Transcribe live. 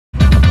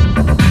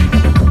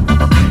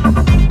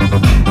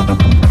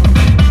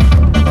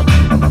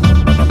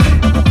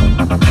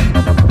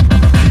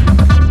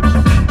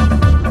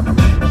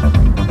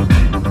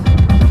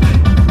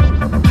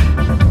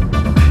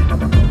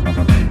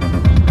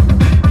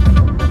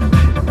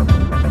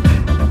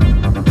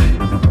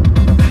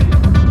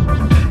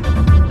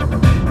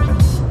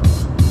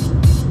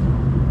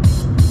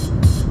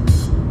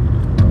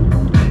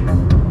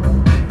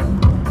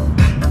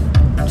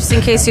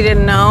in case you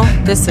didn't know,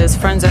 this is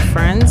Friends of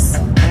Friends,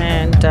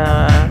 and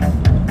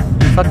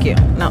fuck you.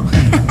 No.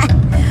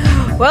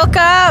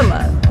 Welcome!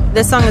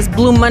 This song is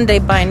Blue Monday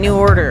by New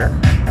Order.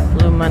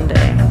 Blue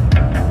Monday.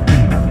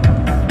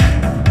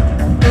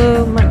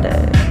 Blue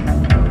Monday.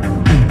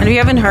 And if you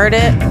haven't heard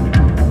it,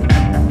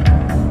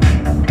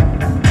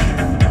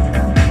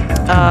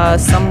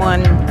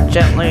 someone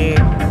gently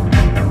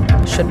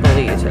should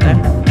believe it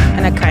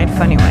in a kind,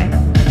 funny way.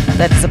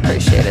 That is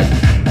appreciated.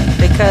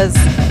 Because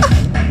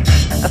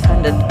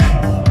offended.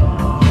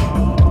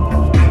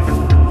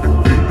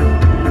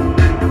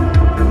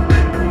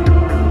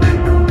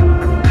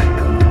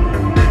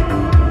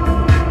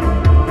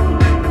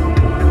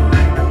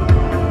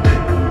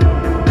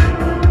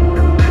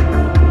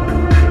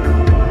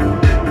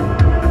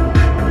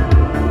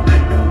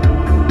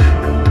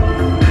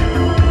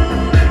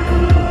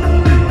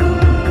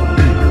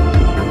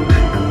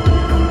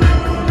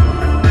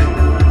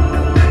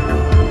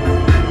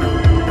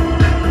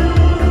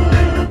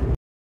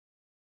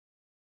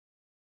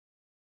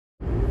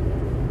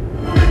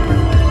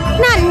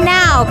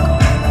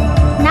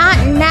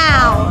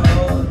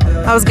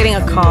 I was getting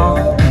a call.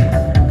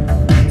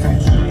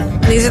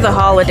 These are the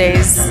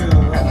holidays.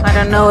 I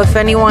don't know if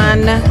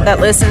anyone that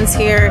listens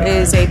here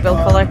is a bill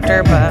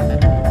collector, but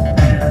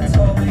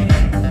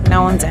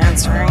no one's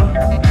answering.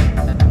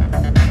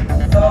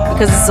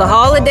 Because it's the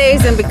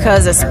holidays and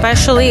because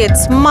especially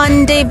it's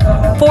Monday,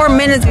 4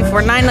 minutes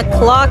before 9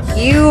 o'clock,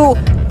 you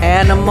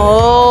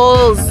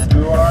animals.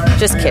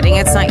 Just kidding,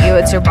 it's not you,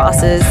 it's your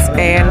bosses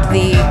and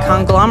the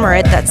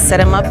conglomerate that set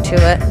him up to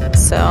it.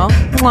 So,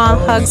 well,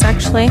 hugs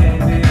actually.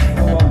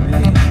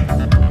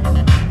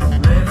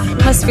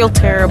 Must feel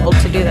terrible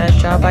to do that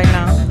job, I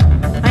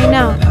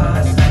know.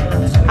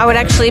 I would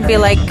actually be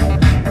like,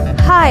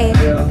 hi,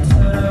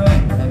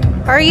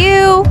 are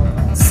you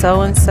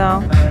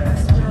so-and-so?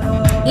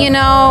 You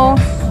know,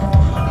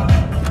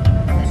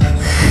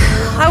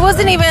 I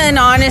wasn't even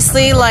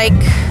honestly like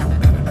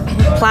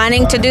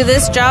planning to do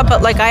this job,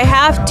 but like I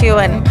have to,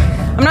 and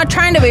I'm not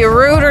trying to be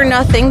rude or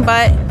nothing,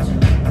 but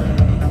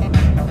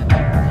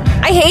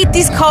I hate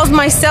these calls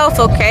myself,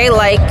 okay?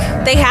 Like,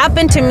 they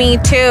happen to me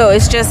too.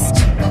 It's just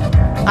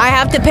I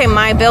have to pay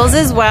my bills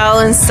as well,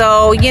 and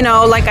so, you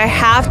know, like, I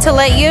have to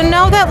let you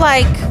know that,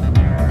 like,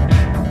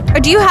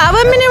 or do you have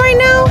a minute right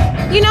now?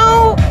 You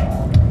know,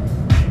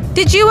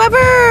 did you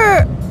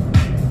ever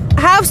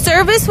have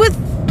service with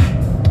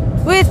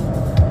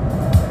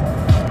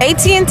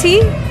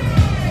AT&T?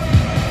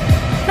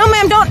 No,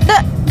 ma'am, don't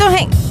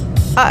hang.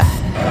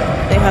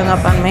 They hung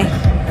up on me,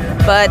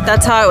 but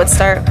that's how I would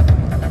start.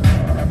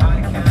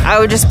 I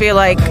would just be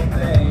like,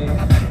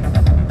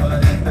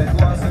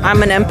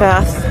 I'm an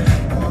empath.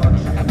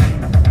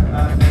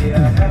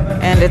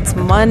 And it's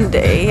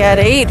Monday at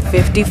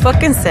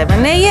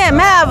 8:57 a.m.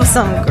 Have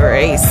some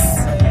grace.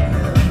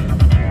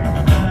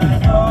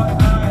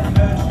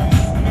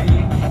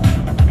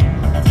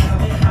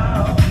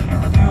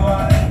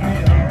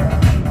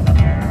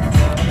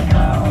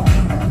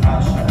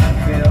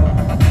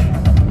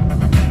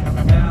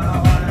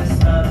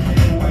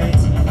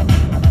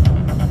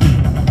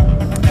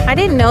 I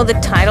didn't know the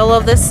title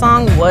of this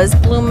song was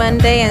Blue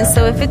Monday, and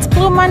so if it's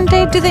Blue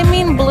Monday, do they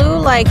mean blue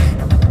like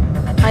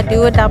I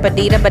do a da ba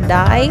dee da ba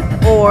die,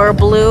 or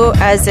blue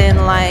as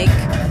in like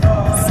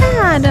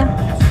sad?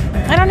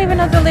 I don't even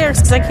know the lyrics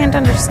because I can't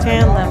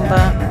understand them,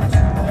 but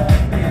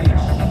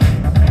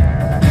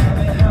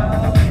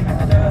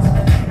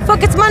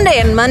fuck, it's Monday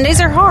and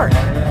Mondays are hard.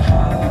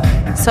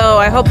 So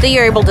I hope that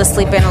you're able to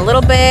sleep in a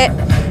little bit.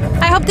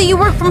 I hope that you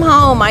work from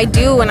home. I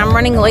do, and I'm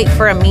running late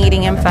for a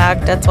meeting. In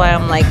fact, that's why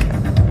I'm like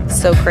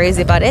so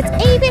crazy about it.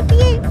 It's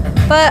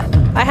 8:58, but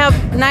I have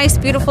nice,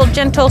 beautiful,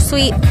 gentle,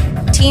 sweet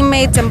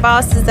teammates and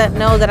bosses that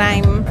know that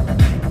I'm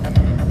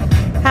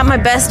at my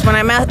best when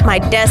I'm at my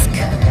desk.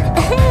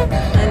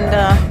 And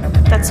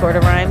that sort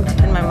of rhymed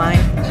in my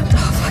mind.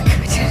 Oh fuck,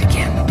 I did it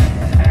again.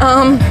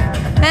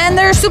 And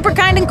they're super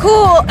kind and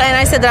cool, and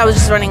I said that I was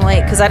just running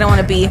late because I don't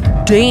want to be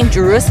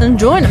dangerous and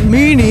join a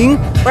meeting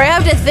where I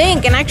have to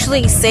think and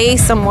actually say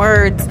some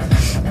words.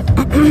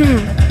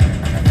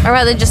 I'd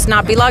rather just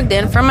not be logged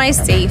in for my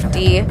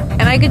safety,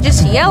 and I could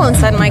just yell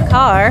inside my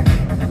car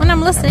when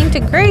I'm listening to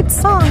great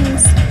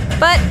songs.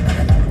 But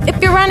if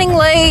you're running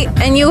late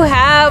and you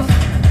have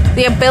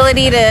the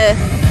ability to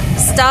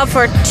stop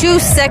for 2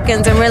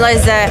 seconds and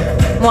realize that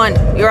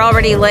 1, you're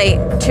already late,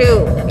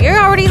 2, you're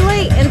already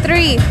late, and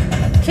 3,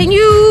 can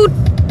you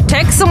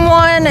text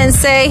someone and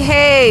say,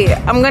 hey,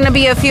 I'm gonna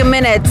be a few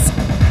minutes,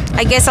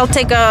 I guess I'll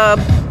take a,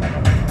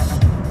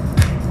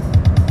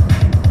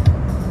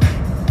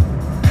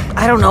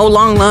 I don't know,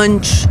 long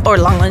lunch.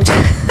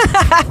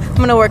 I'm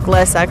gonna work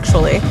less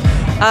actually.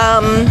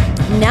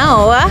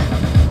 No,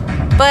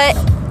 but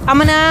I'm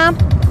gonna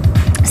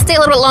stay a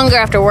little bit longer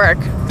after work.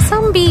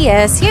 Some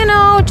BS, you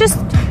know, just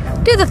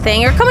do the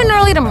thing. You're coming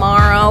early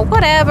tomorrow,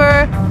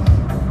 whatever.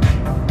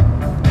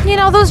 You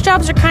know, those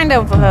jobs are kind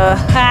of,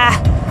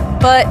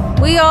 but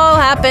we all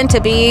happen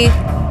to be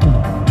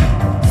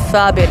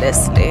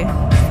fabulously,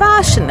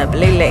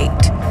 fashionably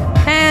late.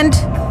 And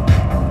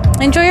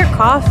enjoy your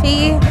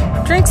coffee,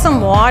 drink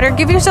some water,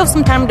 give yourself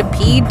some time to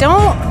pee.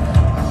 Don't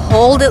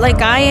hold it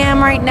like I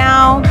am right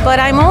now, but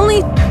I'm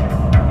only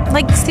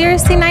like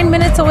seriously 9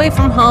 minutes away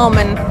from home,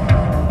 and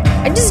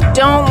I just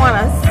don't want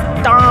to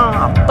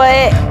stop.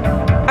 But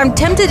I'm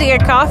tempted to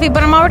get coffee,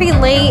 but I'm already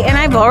late and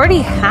I've already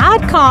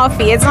had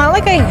coffee. It's not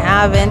like I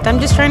haven't. I'm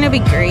just trying to be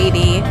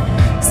greedy.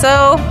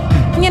 So,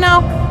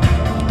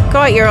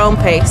 go at your own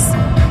pace.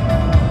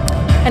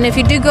 And if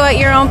you do go at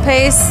your own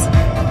pace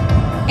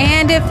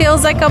and it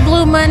feels like a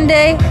blue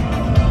Monday,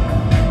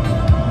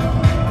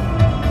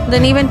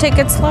 then even take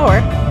it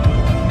slower,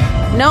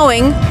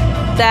 knowing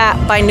that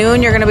by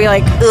noon you're going to be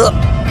like, ugh,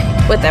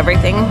 with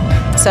everything.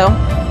 So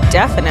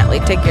definitely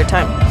take your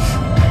time.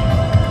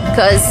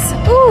 Because,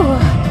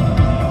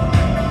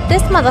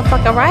 this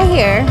motherfucker right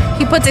here,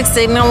 he puts his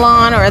signal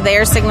on or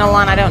their signal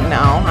on. I don't know.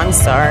 I'm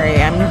sorry.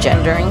 I'm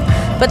gendering.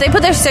 But they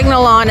put their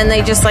signal on and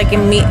they just like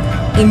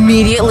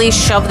immediately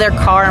shove their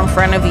car in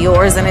front of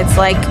yours. And it's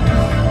like,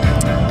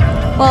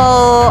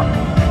 well,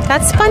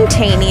 that's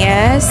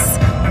spontaneous.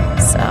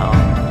 So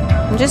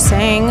I'm just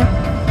saying,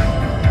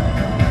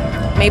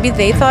 maybe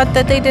they thought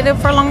that they did it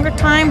for a longer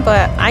time,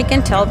 but I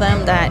can tell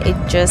them that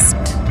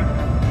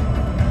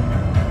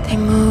they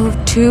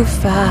moved too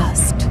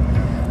fast.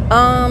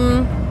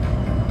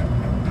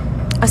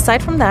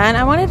 Aside from that,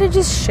 I wanted to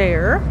just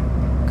share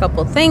a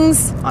couple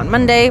things on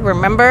Monday.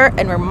 Remember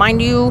and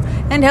remind you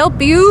and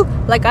help you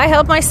like I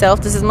help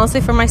myself. This is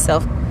mostly for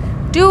myself.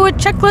 Do a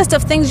checklist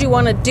of things you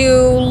want to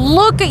do.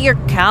 Look at your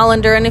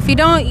calendar, and if you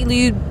don't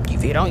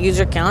use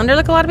your calendar,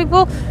 like a lot of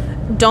people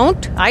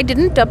don't. I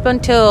didn't up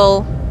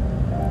until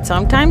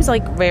sometimes,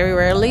 like very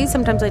rarely.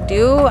 Sometimes I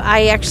do.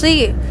 I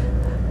actually,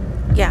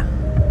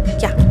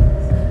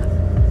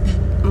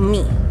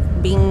 me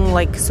being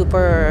like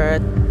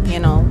super,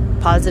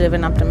 positive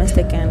and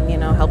optimistic and,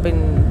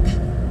 helping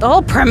the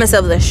whole premise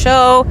of the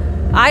show.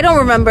 I don't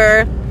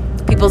remember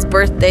people's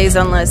birthdays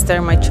unless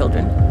they're my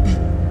children.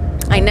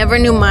 I never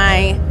knew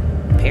my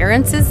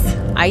parents'.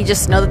 I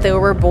just know that they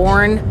were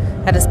born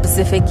at a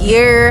specific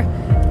year.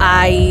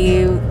 I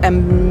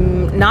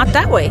am not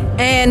that way.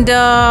 And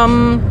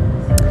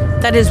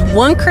that is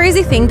one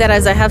crazy thing that,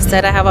 as I have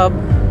said, I have a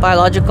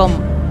biological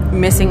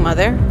missing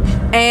mother.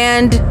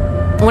 And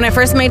when I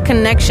first made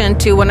connection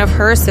to one of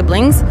her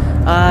siblings,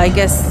 I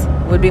guess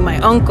would be my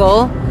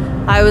uncle,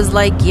 I was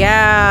like,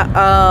 I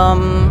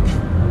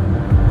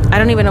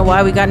don't even know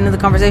why we got into the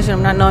conversation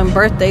of not knowing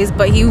birthdays,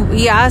 but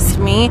he asked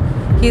me,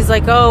 he's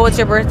like, oh, what's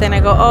your birthday? And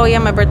I go, oh yeah,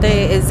 my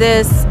birthday is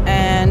this.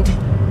 And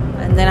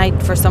then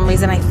for some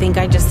reason, I think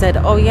I just said,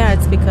 oh yeah,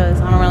 it's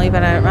because I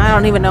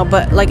don't even know,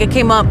 but like it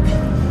came up.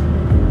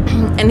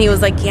 And he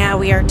was like, yeah,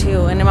 we are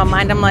too. And in my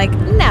mind, I'm like,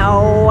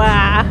 no.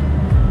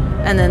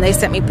 And then they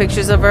sent me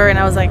pictures of her, and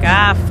I was like,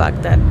 fuck,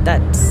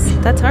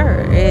 that's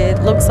her.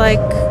 It looks like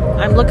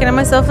I'm looking at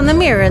myself in the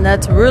mirror, and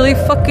that's really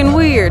fucking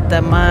weird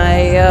that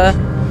my,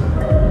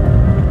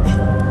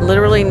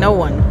 literally no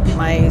one,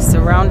 my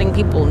surrounding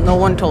people, no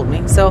one told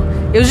me. So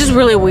it was just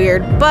really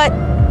weird. But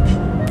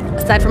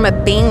aside from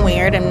it being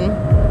weird and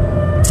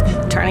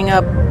turning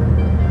up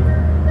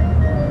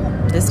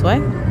this way,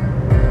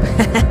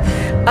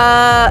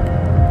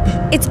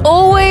 it's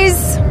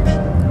always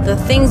the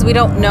things we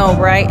don't know,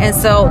 right? And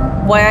so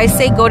why I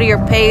say go to your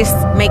pace,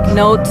 make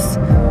notes,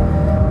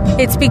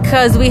 it's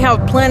because we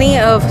have plenty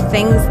of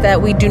things that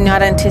we do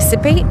not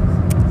anticipate.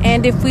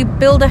 And if we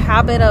build a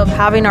habit of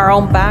having our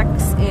own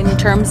backs in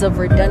terms of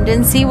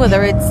redundancy,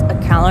 whether it's a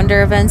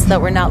calendar events that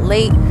we're not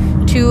late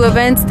to,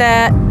 events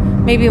that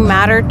maybe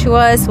matter to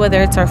us, whether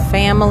it's our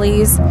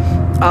families,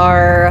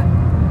 our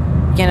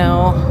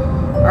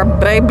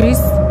babies,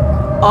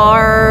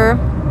 our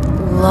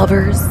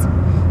lovers,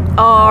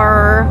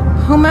 or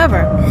whomever,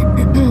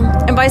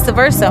 and vice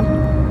versa.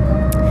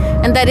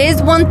 And that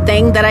is one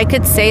thing that I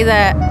could say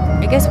that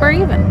I guess we're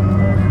even.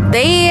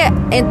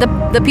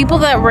 The people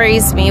that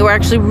raised me were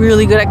actually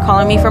really good at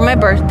calling me for my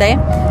birthday,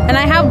 and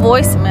I have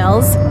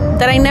voicemails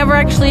that I never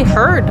actually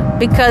heard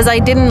because I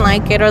didn't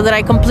like it, or that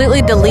I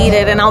completely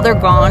deleted and now they're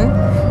gone,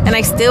 and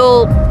I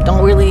still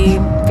don't really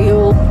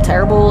feel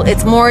terrible.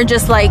 It's more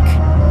just like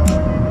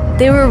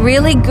they were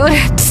really good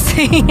at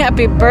saying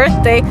happy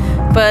birthday,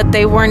 but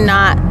they were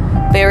not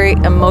very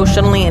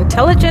emotionally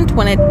intelligent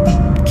when it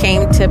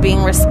came to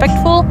being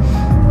respectful,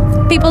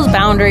 people's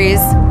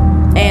boundaries,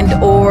 and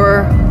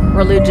or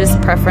religious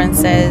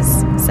preferences,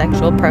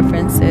 sexual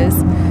preferences.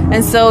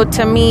 And so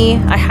to me,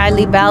 I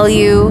highly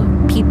value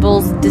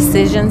people's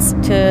decisions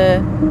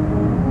to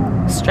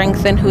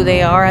strengthen who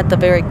they are at the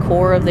very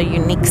core of their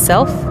unique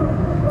self.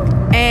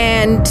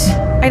 And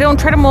I don't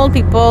try to mold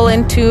people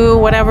into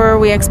whatever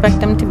we expect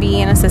them to be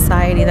in a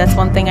society. That's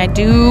one thing I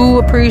do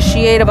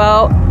appreciate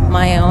about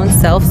my own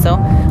self. So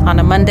on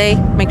a Monday,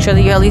 make sure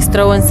that you at least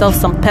throw in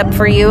some pep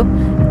for you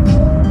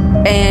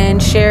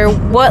and share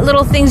what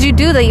little things you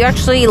do that you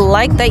actually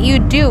like that you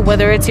do,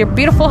 whether it's your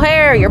beautiful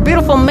hair, your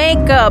beautiful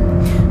makeup,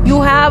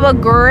 you have a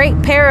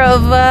great pair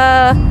of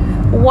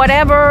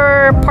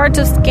whatever parts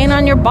of skin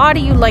on your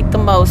body you like the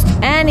most,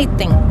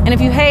 anything. And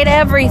if you hate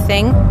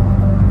everything,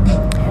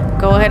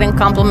 Go ahead and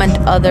compliment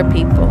other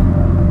people,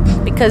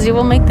 because you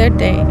will make their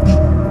day.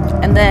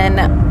 And then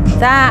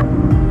that,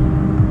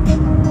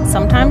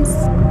 sometimes,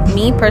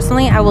 me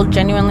personally, I will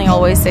genuinely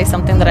always say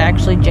something that I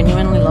actually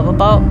genuinely love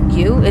about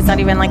you. It's not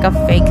even like a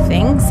fake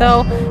thing.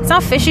 So it's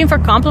not fishing for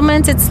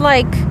compliments. It's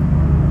like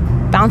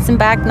bouncing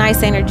back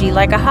nice energy,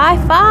 like a high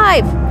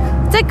five.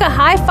 It's like a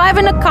high five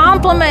and a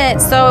compliment.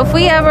 So if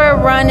we ever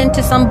run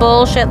into some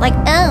bullshit like,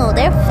 oh,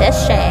 they're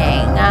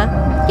fishing.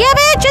 Yeah,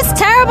 bitch, it's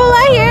terrible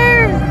out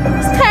here.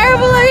 It's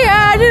terrible out here.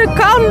 I did a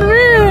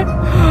compliment.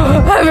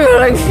 I feel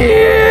like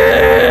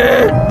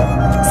shit.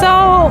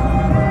 So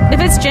if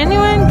it's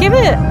genuine, give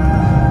it.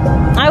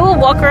 I will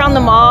walk around the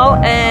mall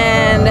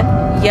and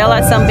yell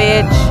at some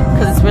bitch,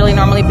 because it's really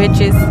normally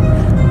bitches.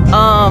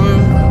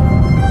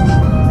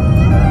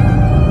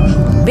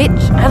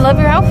 Bitch, I love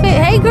your outfit.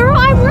 Hey girl,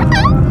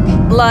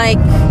 like,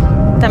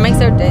 that makes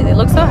their day. They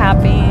look so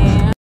happy.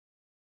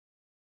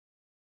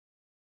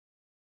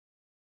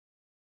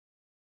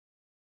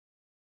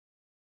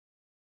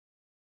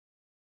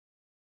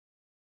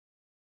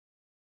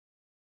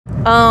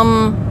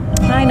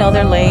 I know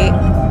they're late.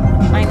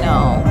 I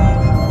know.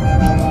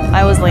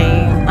 I was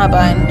late a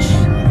bunch.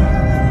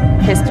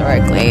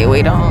 Historically,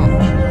 we don't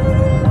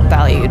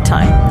value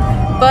time.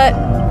 But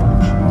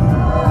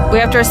we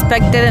have to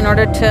respect it in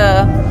order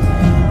to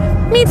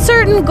meet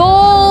certain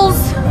goals,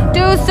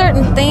 do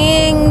certain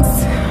things,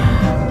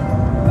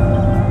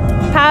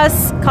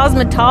 pass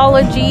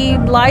cosmetology,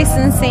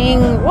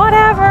 licensing,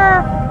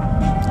 whatever.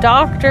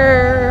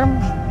 Doctor,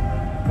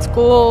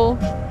 school,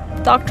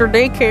 doctor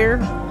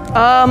daycare.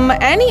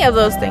 Any of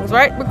those things,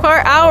 right?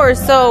 Require hours.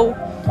 So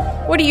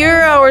what do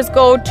your hours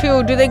go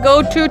to? Do they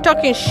go to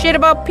talking shit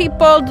about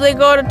people? Do they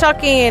go to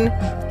talking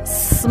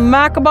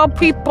smack about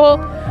people?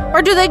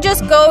 Or do they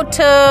just go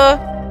to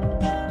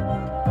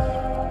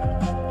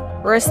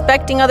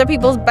respecting other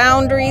people's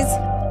boundaries?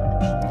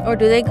 Or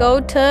do they go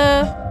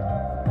to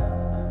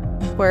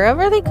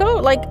wherever they go?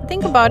 Like,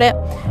 think about it.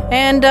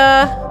 And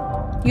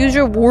use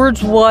your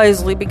words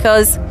wisely,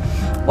 because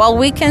while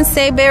we can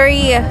say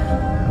very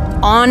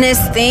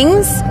honest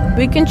things,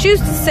 we can choose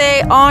to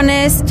say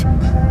honest,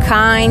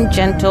 kind,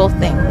 gentle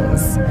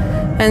things.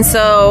 And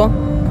so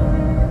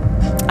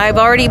I've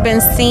already been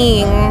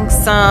seeing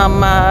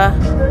some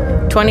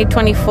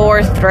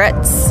 2024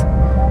 threats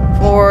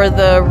for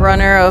the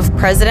runner of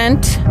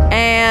president.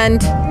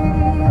 And,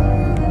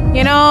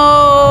 you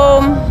know,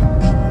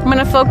 I'm going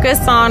to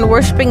focus on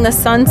worshiping the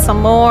sun some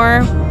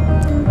more,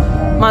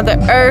 Mother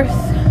Earth,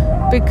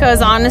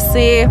 because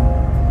honestly,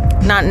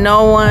 not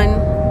no one,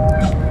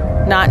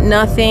 not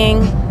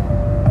nothing,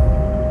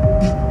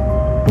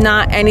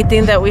 not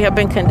anything that we have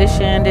been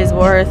conditioned is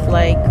worth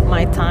like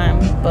my time.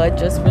 But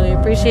just really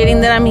appreciating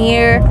that I'm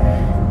here,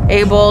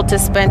 able to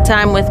spend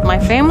time with my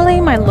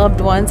family, my loved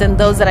ones, and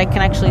those that I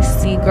can actually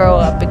see grow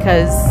up,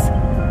 because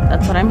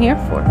that's what I'm here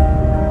for.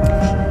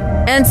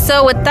 And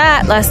so with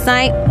that, last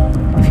night,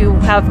 if you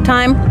have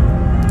time,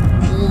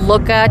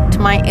 look at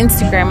my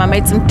Instagram. I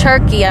made some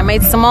turkey, I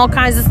made some all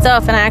kinds of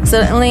stuff, and I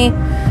accidentally,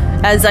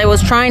 as I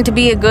was trying to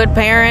be a good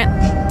parent,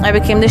 I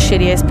became the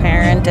shittiest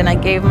parent, and I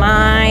gave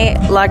my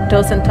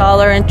lactose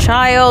intolerant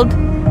child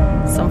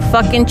some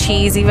fucking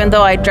cheese, even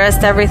though I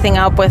dressed everything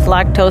up with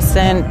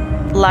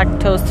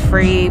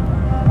lactose-free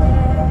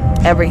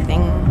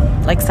everything,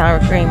 like sour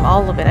cream,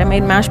 all of it. I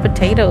made mashed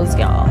potatoes,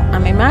 y'all. I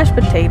made mashed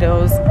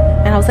potatoes,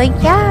 and I was like,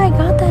 yeah, I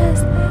got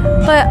this.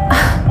 But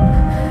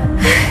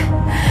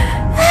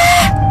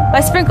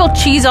I sprinkled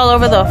cheese all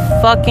over the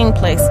fucking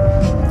place.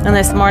 And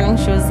this morning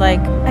she was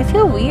like, I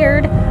feel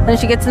weird. And then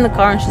she gets in the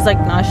car and she's like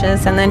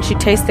nauseous. And then she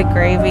tastes the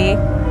gravy.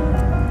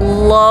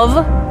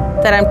 Love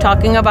that I'm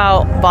talking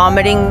about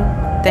vomiting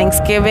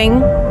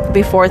Thanksgiving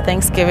before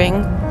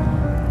Thanksgiving.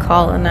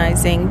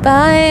 Colonizing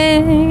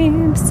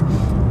vibes.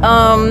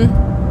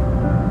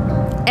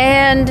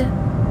 And,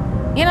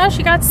 you know,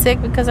 she got sick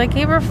because I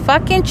gave her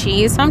fucking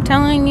cheese. So I'm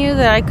telling you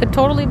that I could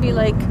totally be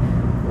like,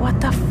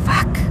 what the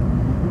fuck?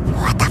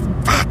 What the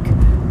fuck?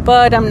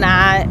 But I'm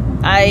not.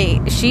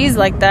 She's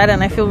like that,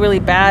 and I feel really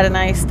bad, and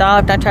I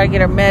stopped. I tried to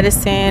get her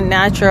medicine,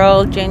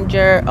 natural,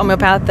 ginger,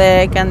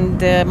 homeopathic, and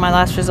my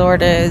last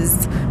resort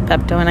is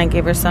Pepto, and I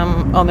gave her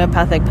some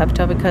homeopathic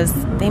Pepto because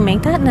they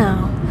make that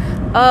now.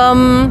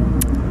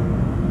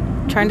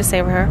 Trying to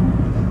save her.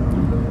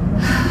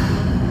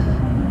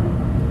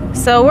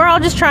 So we're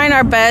all just trying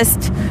our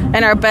best,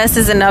 and our best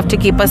is enough to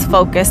keep us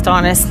focused,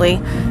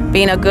 honestly.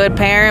 Being a good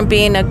parent,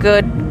 being a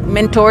good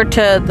mentor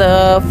to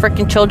the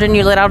freaking children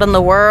you let out in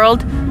the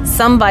world.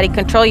 Somebody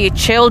control your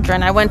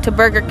children. I went to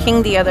Burger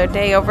King the other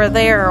day, over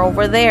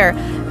there,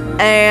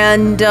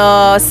 and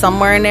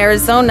somewhere in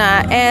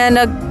Arizona, and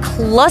a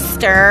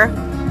cluster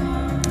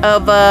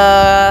of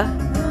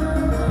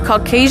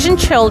Caucasian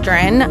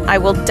children. I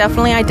will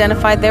definitely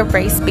identify their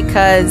race,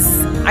 because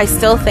I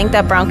still think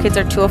that brown kids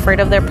are too afraid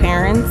of their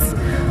parents.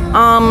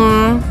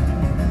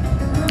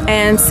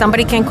 And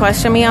somebody can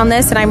question me on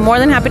this, and I'm more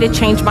than happy to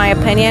change my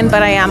opinion,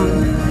 but I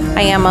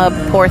am a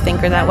poor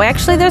thinker that way.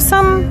 Actually, there's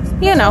some,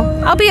 you know,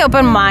 I'll be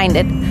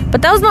open-minded.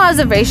 But that was my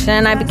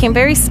observation. I became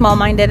very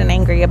small-minded and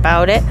angry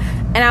about it.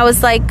 And I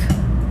was like,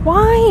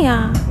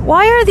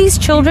 why are these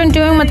children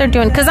doing what they're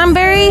doing? Because I'm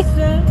very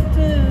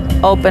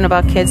open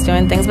about kids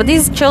doing things. But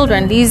these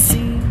children, these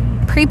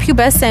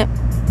prepubescent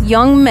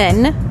young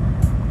men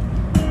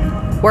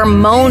were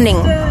moaning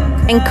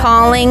and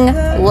calling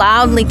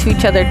loudly to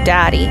each other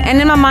daddy. And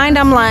in my mind,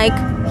 I'm like,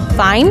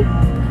 fine.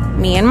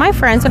 Me and my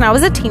friends, when I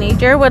was a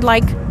teenager, would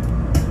like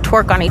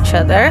twerk on each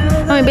other.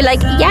 And we'd be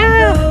like,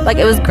 yeah. Like,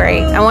 it was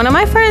great. And one of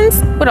my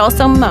friends would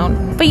also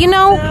moan. But you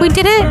know, we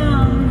did it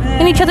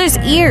in each other's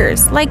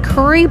ears like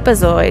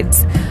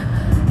creepazoids.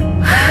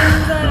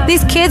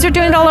 These kids were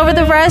doing it all over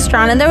the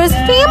restaurant, and there was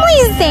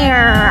families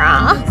there.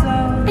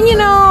 And you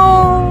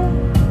know,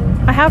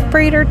 I have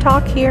breeder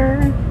talk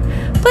here,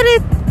 but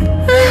it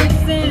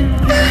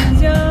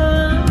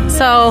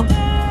so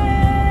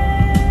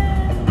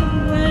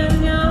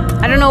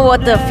I don't know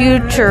what the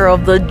future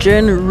of the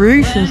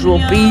generations will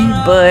be,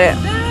 but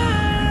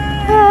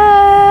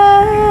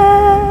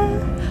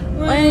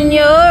when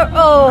you're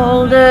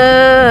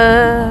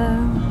older,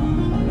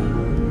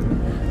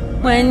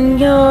 when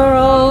you're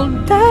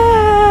older,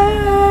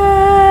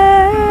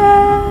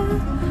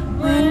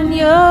 when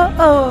you're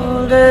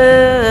older.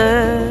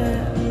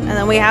 And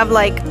then we have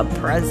like a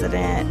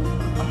president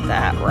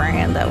that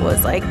ran that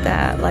was like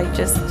that, like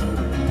just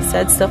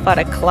said stuff out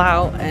of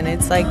clout, and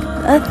it's like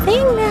a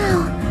thing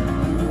now.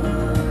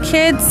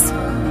 Kids,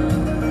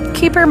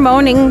 keep her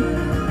moaning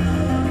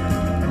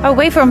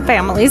away from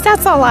families.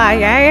 That's all I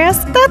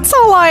ask. That's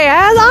all I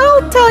ask. I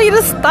don't tell you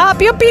to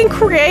stop. You're being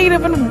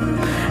creative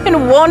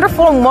and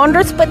wonderful and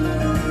wondrous, but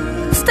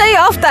stay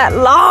off that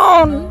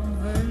lawn.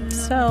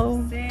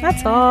 So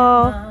that's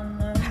all.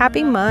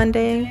 Happy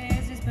Monday.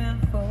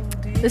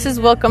 This is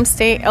Welcome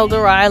State,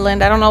 Elder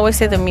Island. I don't always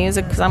say the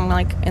music because I'm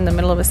like in the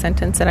middle of a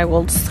sentence that I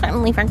will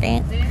suddenly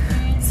forget.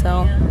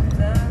 So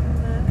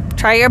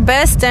try your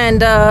best,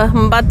 and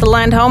I'm about to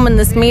land home in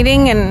this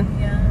meeting and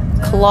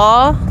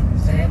claw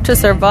to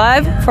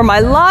survive for my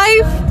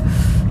life.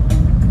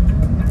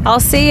 I'll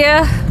see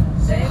ya.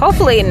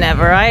 Hopefully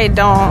never. I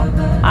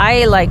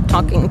like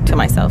talking to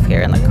myself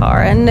here in the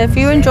car. And if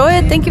you enjoy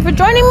it, thank you for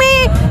joining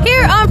me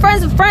here on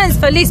Friends with Friends.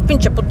 Feliz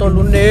pinche puto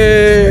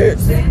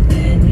lunes.